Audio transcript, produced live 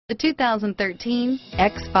The 2013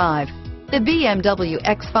 X5. The BMW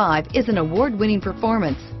X5 is an award-winning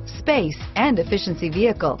performance, space, and efficiency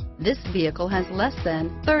vehicle. This vehicle has less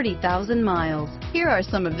than 30,000 miles. Here are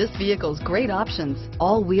some of this vehicle's great options: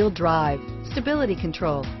 all-wheel drive, stability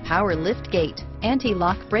control, power liftgate,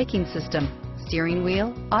 anti-lock braking system, steering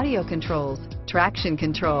wheel audio controls, traction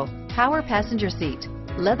control, power passenger seat,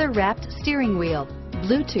 leather-wrapped steering wheel,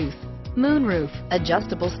 Bluetooth, moonroof,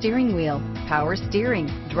 adjustable steering wheel, power steering,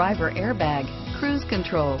 driver airbag, cruise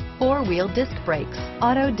control, four-wheel disc brakes,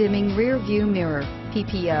 auto-dimming rear view mirror,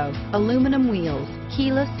 PPO, aluminum wheels,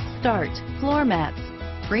 keyless start, floor mats,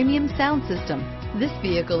 premium sound system. This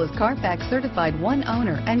vehicle is Carfax certified one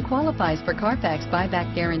owner and qualifies for Carfax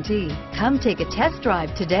buyback guarantee. Come take a test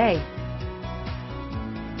drive today.